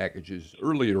relief packages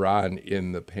earlier on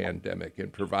in the pandemic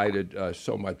and provided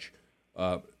so much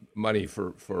money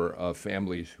for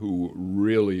families who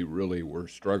really, really were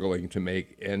struggling to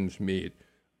make ends meet.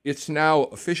 It's now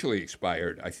officially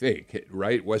expired, I think,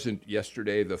 right? Wasn't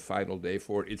yesterday the final day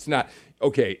for it? It's not.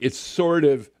 Okay, it's sort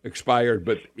of expired,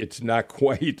 but it's not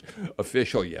quite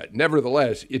official yet.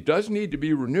 Nevertheless, it does need to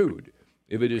be renewed.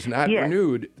 If it is not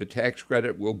renewed, the tax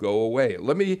credit will go away.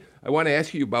 I want to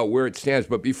ask you about where it stands,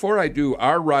 but before I do,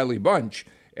 our Riley Bunch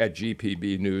at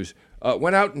GPB News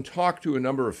went out and talked to a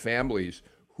number of families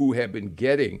who have been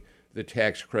getting the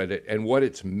tax credit and what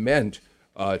it's meant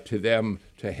to them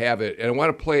to have it. And I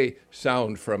want to play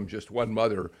sound from just one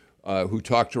mother who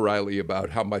talked to Riley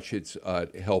about how much it's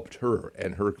helped her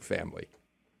and her family.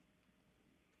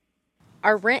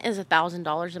 Our rent is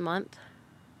 $1,000 a month.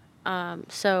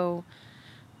 So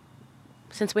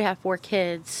since we have 4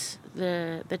 kids,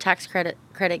 the tax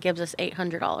credit gives us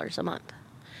 $800 a month.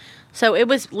 So it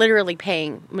was literally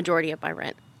paying majority of my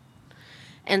rent.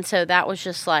 And so that was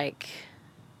just like,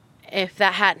 if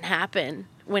that hadn't happened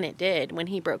when it did, when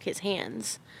he broke his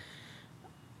hands,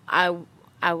 I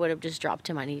would have just dropped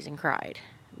to my knees and cried,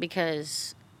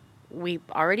 because we've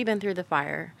already been through the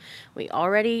fire. We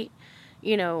already,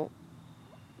 been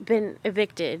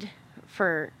evicted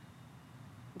for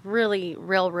really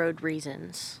railroad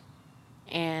reasons.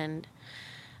 And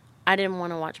I didn't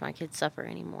want to watch my kids suffer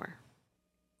anymore.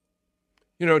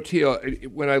 Tia,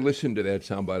 when I listened to that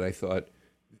soundbite, I thought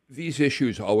these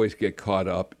issues always get caught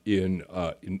up in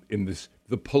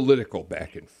the political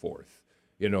back and forth,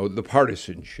 the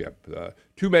partisanship,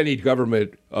 too many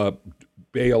government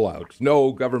bailouts.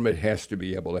 No, government has to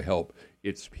be able to help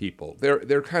its people.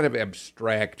 They're kind of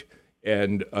abstract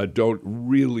and don't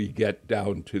really get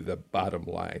down to the bottom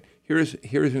line. Here's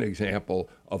an example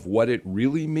of what it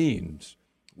really means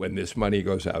when this money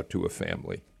goes out to a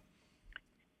family.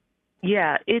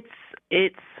 Yeah, it's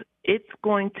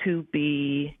going to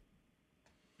be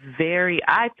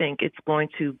I think it's going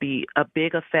to be a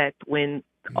big effect when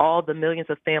all the millions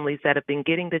of families that have been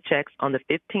getting the checks on the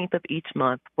 15th of each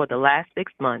month for the last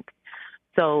 6 months.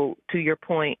 So to your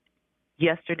point,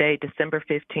 yesterday, December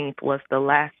 15th, was the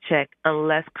last check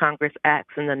unless Congress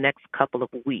acts in the next couple of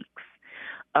weeks.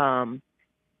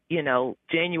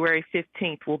 January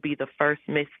 15th will be the first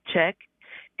missed check,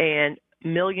 and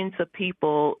millions of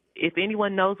people, if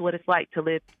anyone knows what it's like to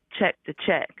live check to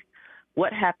check,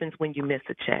 what happens when you miss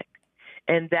a check?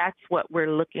 And that's what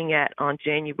we're looking at on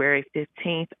January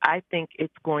 15th. I think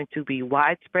it's going to be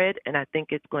widespread, and I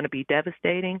think it's going to be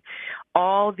devastating.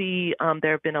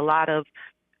 There have been a lot of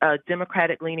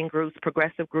Democratic-leaning groups,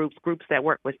 progressive groups that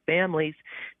work with families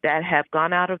that have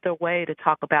gone out of their way to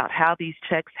talk about how these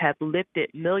checks have lifted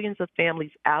millions of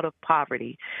families out of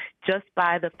poverty just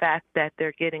by the fact that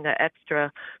they're getting an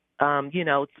extra,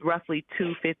 it's roughly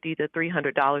 $250 to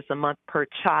 $300 a month per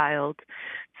child.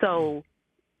 So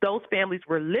those families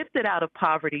were lifted out of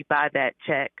poverty by that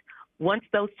check. Once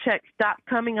those checks stop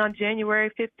coming on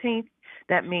January 15th,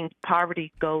 that means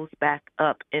poverty goes back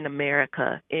up in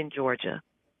America, in Georgia.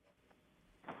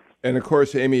 And of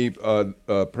course, Amy,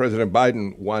 President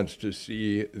Biden wants to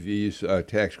see these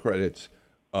tax credits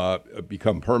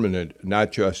become permanent,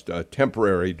 not just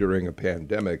temporary during a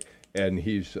pandemic. And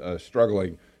he's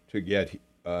struggling to get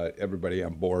everybody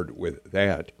on board with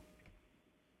that.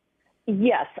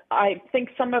 Yes, I think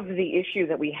some of the issue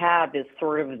that we have is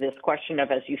sort of this question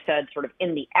of, as you said, sort of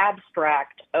in the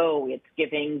abstract, it's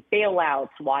giving bailouts.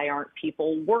 Why aren't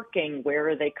people working? Where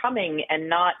are they coming? And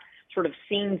not sort of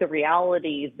seeing the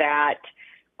reality that,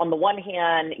 on the one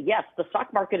hand, yes, the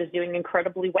stock market is doing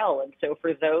incredibly well. And so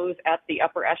for those at the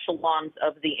upper echelons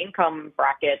of the income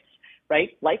brackets, right,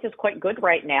 life is quite good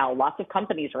right now. Lots of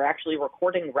companies are actually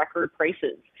recording record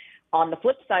prices. On the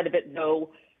flip side of it, though,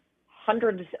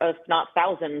 hundreds, if not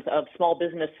thousands, of small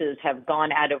businesses have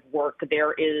gone out of work.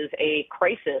 There is a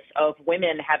crisis of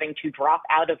women having to drop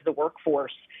out of the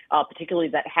workforce, particularly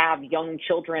that have young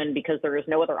children, because there is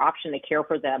no other option to care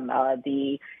for them.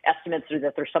 The estimates are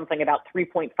that there's something about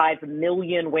 3.5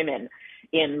 million women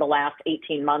in the last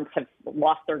 18 months have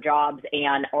lost their jobs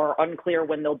and are unclear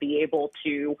when they'll be able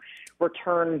to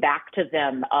return back to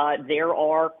them. There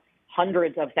are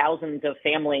hundreds of thousands of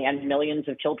family and millions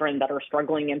of children that are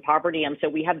struggling in poverty. And so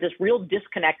we have this real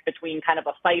disconnect between kind of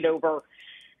a fight over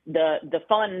the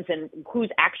funds and who's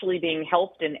actually being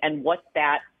helped and what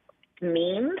that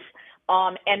means.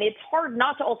 And it's hard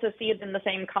not to also see it in the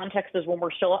same context as when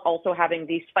we're still also having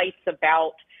these fights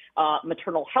about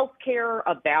maternal health care,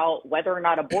 about whether or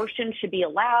not abortion should be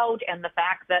allowed, and the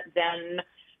fact that then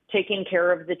taking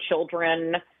care of the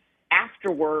children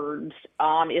afterwards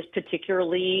is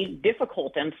particularly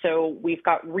difficult. And so we've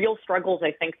got real struggles,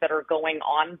 I think, that are going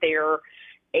on there.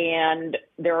 And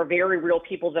there are very real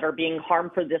people that are being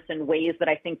harmed for this in ways that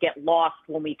I think get lost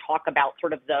when we talk about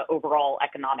sort of the overall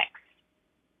economics.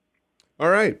 All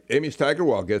right. Amy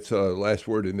Steigerwald gets a last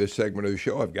word in this segment of the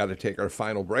show. I've got to take our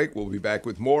final break. We'll be back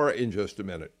with more in just a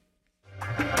minute.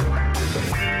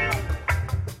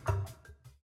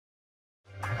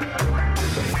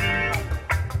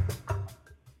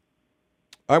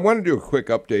 I want to do a quick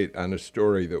update on a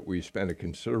story that we spent a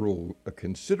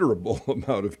considerable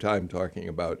amount of time talking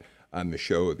about on the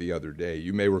show the other day.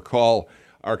 You may recall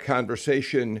our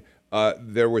conversation.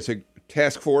 There was a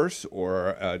task force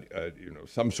or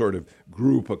some sort of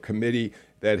group, a committee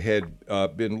that had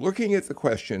been looking at the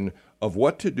question of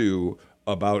what to do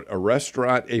about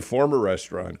a former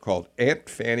restaurant called Aunt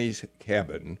Fanny's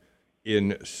Cabin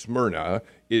in Smyrna.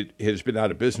 It has been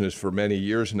out of business for many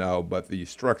years now, but the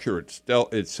structure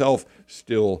itself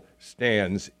still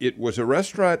stands. It was a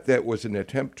restaurant that was an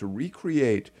attempt to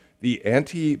recreate the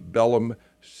antebellum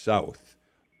South,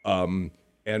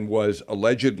 and was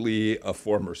allegedly a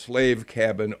former slave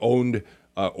cabin owned,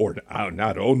 or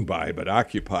not owned by, but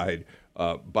occupied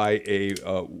by a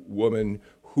woman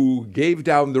who gave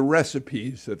down the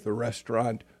recipes that the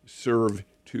restaurant served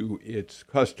to its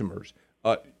customers.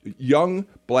 Young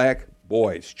black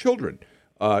boys, children,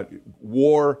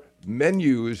 wore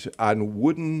menus on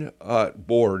wooden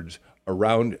boards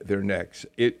around their necks.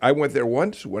 I went there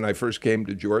once when I first came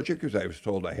to Georgia because I was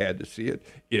told I had to see it.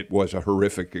 It was a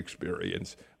horrific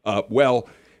experience. Well,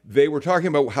 they were talking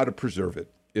about how to preserve it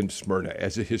in Smyrna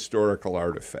as a historical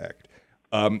artifact.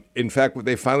 In fact, what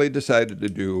they finally decided to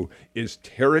do is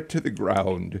tear it to the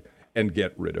ground and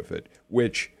get rid of it,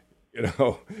 which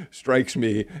strikes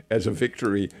me as a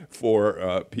victory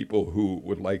for people who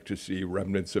would like to see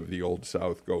remnants of the Old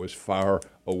South go as far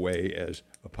away as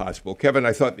possible. Kevin,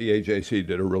 I thought the AJC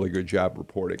did a really good job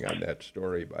reporting on that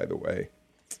story, by the way.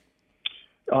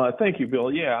 Thank you, Bill.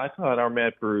 Yeah, I thought our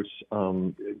Matt Bruce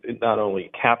not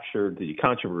only captured the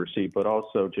controversy, but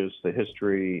also just the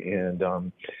history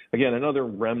and, again, another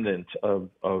remnant of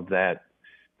that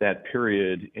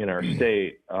period in our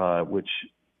state, which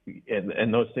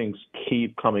and those things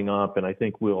keep coming up, and I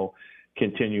think we'll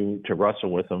continue to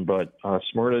wrestle with them. But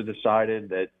Smyrna decided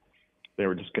that they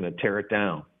were just going to tear it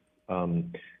down,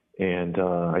 and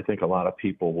I think a lot of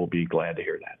people will be glad to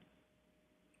hear that.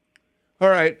 All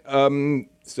right,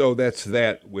 so that's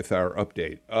that with our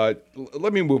update.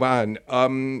 Let me move on.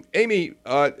 Amy,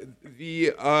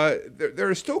 there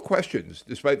are still questions,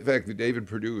 despite the fact that David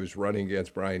Perdue is running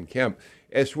against Brian Kemp,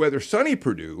 as to whether Sonny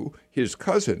Perdue, his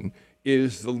cousin,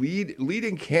 is the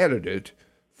leading candidate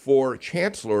for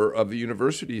chancellor of the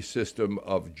University System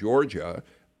of Georgia.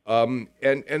 And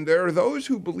there are those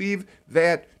who believe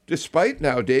that despite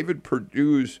now David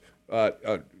Perdue's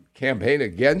campaign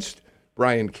against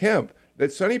Brian Kemp,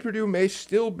 that Sonny Perdue may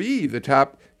still be the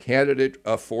top candidate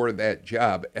for that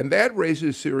job. And that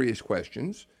raises serious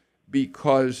questions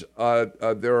because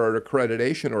there are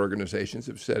accreditation organizations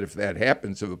that have said if that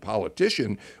happens, if a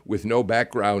politician with no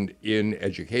background in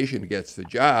education gets the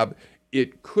job,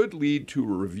 it could lead to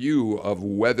a review of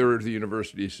whether the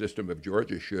University System of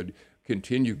Georgia should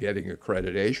continue getting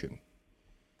accreditation.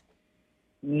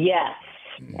 Yes.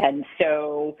 And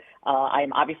so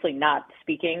I'm obviously not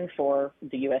speaking for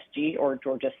the USG or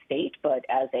Georgia State, but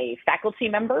as a faculty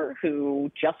member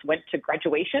who just went to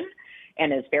graduation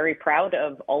and is very proud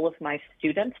of all of my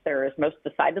students, there is most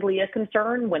decidedly a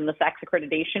concern when the SACS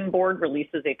Accreditation Board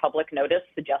releases a public notice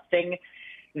suggesting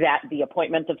that the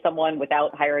appointment of someone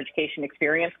without higher education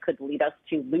experience could lead us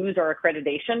to lose our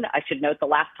accreditation. I should note the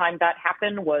last time that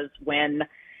happened was when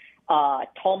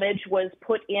Talmadge was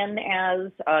put in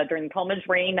as during the Talmadge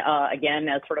reign, again,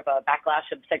 as sort of a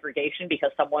backlash of segregation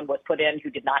because someone was put in who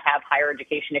did not have higher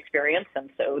education experience. And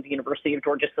so the University of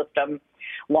Georgia system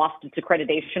lost its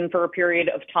accreditation for a period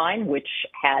of time, which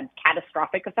had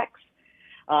catastrophic effects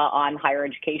on higher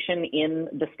education in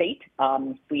the state.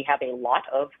 We have a lot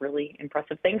of really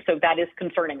impressive things. So that is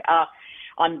concerning.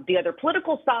 On the other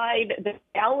political side, the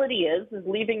reality is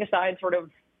leaving aside sort of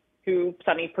who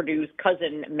Sonny Perdue's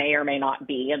cousin may or may not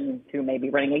be and who may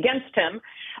be running against him.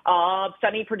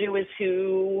 Sonny Perdue is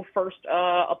who first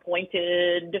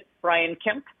appointed Brian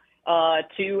Kemp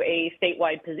to a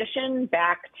statewide position,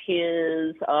 backed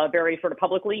his, very sort of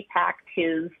publicly packed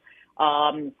his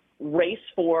race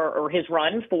or his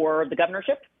run for the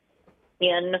governorship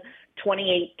in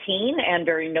 2018, and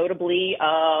very notably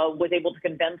was able to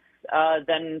convince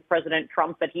then President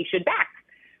Trump that he should back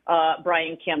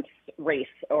Brian Kemp's race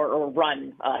or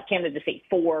run candidacy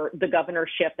for the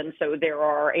governorship. And so there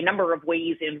are a number of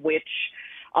ways in which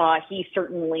he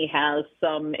certainly has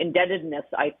some indebtedness,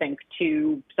 I think,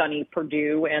 to Sonny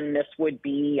Perdue, and this would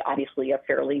be obviously a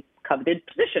fairly coveted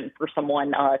position for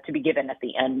someone to be given at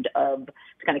the end of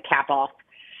to kind of cap off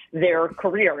their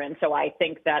career. And so I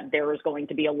think that there is going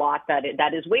to be a lot that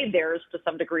is weighed there to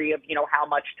some degree of, how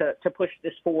much to push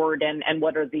this forward and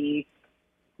what are the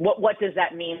what does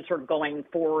that mean sort of going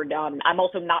forward? I'm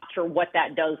also not sure what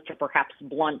that does to perhaps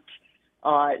blunt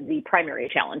the primary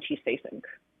challenge he's facing.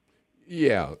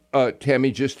 Yeah.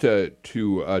 Tammy, just to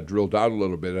drill down a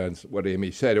little bit on what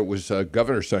Amy said, it was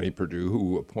Governor Sonny Perdue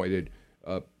who appointed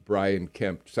Brian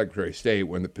Kemp Secretary of State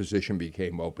when the position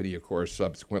became open. He, of course,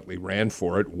 subsequently ran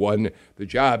for it, won the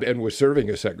job, and was serving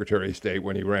as Secretary of State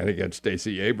when he ran against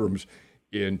Stacey Abrams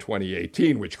in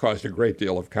 2018, which caused a great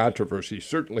deal of controversy,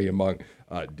 certainly among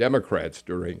Democrats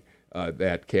during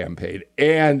that campaign.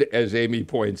 And as Amy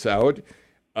points out,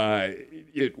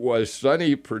 it was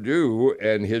Sonny Perdue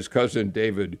and his cousin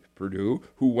David Perdue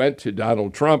who went to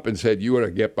Donald Trump and said, you ought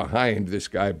to get behind this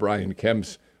guy, Brian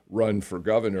Kemp's run for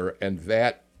governor. And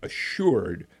that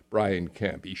assured Brian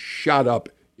Kemp. He shot up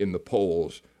in the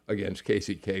polls against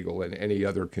Casey Cagle and any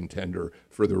other contender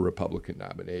for the Republican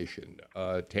nomination.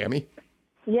 Tammy?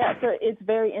 Yeah, so it's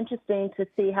very interesting to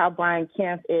see how Brian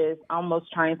Kemp is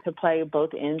almost trying to play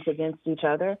both ends against each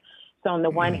other. So on the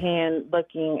one hand,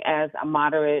 looking as a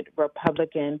moderate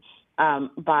Republican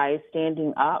by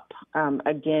standing up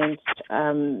against,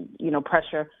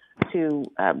 pressure to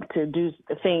do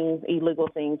things, illegal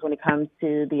things when it comes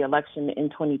to the election in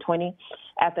 2020.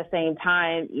 At the same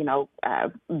time,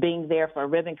 being there for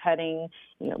ribbon cutting,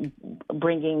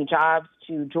 bringing jobs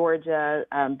to Georgia,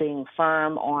 being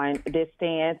firm on this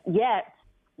stance, yet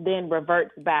then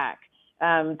reverts back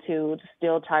to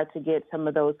still try to get some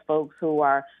of those folks who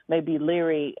are maybe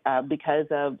leery because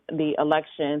of the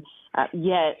election.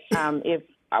 Yet, if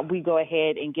we go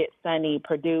ahead and get Sonny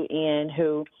Perdue in,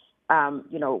 who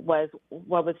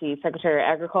was he, Secretary of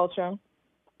Agriculture?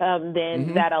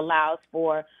 Then that allows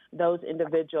for those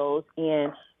individuals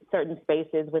in certain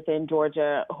spaces within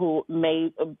Georgia who may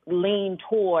lean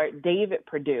toward David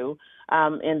Perdue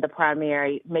in the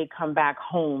primary may come back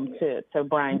home to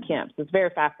Brian Kemp. So it's very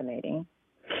fascinating.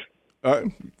 All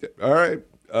right.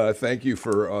 Thank you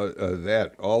for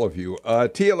that, all of you.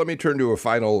 Tia, let me turn to a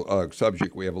final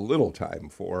subject we have a little time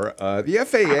for. The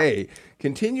FAA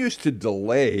continues to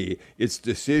delay its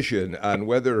decision on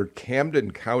whether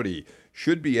Camden County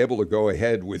should be able to go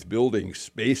ahead with building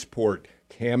Spaceport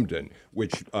Camden,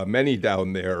 which many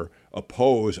down there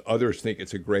oppose. Others think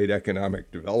it's a great economic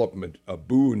development, a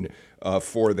boon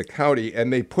for the county,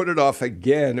 and they put it off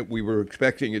again. We were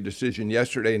expecting a decision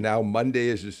yesterday. Now Monday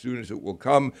is as soon as it will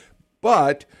come.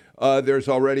 But there's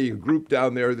already a group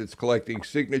down there that's collecting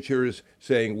signatures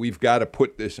saying we've got to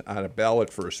put this on a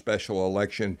ballot for a special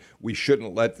election. We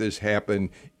shouldn't let this happen.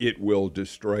 It will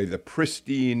destroy the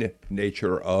pristine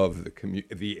nature of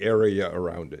the area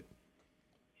around it.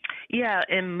 Yeah,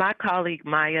 and my colleague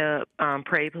Maya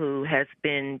Prabhu has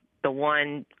been the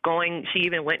one going. She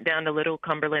even went down to Little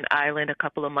Cumberland Island a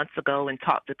couple of months ago and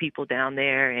talked to people down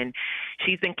there, and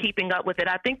she's been keeping up with it.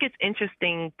 I think it's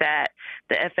interesting that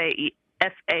the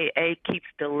FAA keeps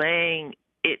delaying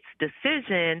its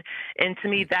decision, and to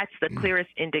me, that's the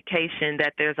clearest indication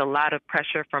that there's a lot of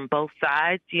pressure from both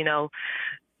sides.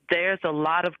 There's a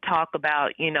lot of talk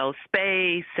about,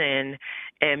 space and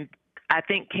I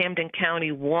think Camden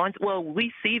County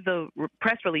we see the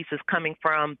press releases coming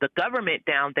from the government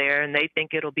down there, and they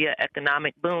think it'll be an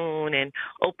economic boon and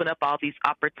open up all these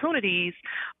opportunities.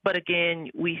 But again,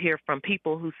 we hear from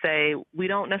people who say we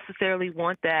don't necessarily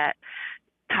want that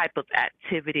type of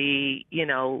activity,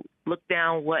 look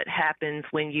down what happens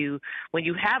when you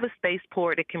have a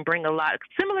spaceport. It can bring a lot,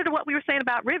 similar to what we were saying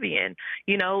about Rivian.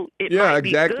 It might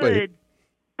be good,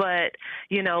 but,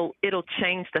 it'll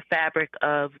change the fabric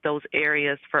of those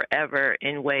areas forever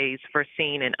in ways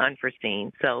foreseen and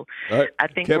unforeseen. So I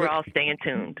think Kevin, we're all staying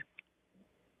tuned.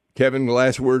 Kevin,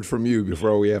 last word from you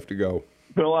before we have to go.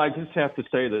 Bill, I just have to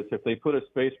say this. If they put a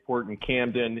spaceport in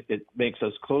Camden, it makes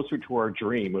us closer to our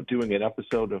dream of doing an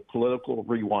episode of Political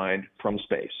Rewind from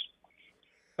space.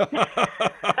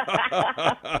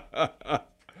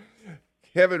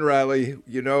 Kevin Riley,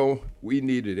 we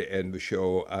needed to end the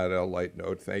show on a light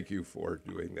note. Thank you for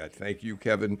doing that. Thank you,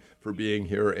 Kevin, for being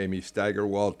here. Amy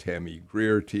Steigerwald, Tammy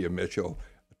Greer, Tia Mitchell.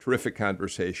 A terrific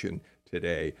conversation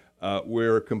today.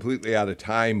 We're completely out of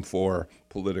time for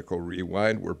Political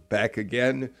Rewind. We're back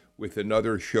again with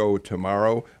another show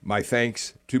tomorrow. My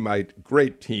thanks to my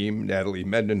great team, Natalie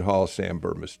Mendenhall, Sam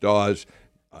Burmis-Dawes,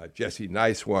 Jesse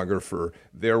Neiswanger, for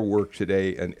their work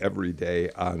today and every day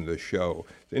on the show.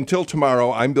 Until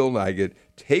tomorrow, I'm Bill Nigut.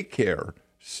 Take care.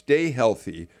 Stay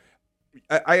healthy.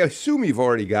 I assume you've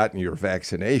already gotten your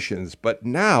vaccinations, but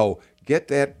now get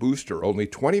that booster. Only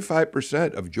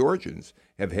 25% of Georgians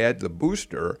have had the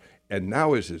booster, and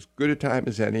now is as good a time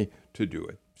as any to do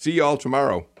it. See you all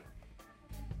tomorrow.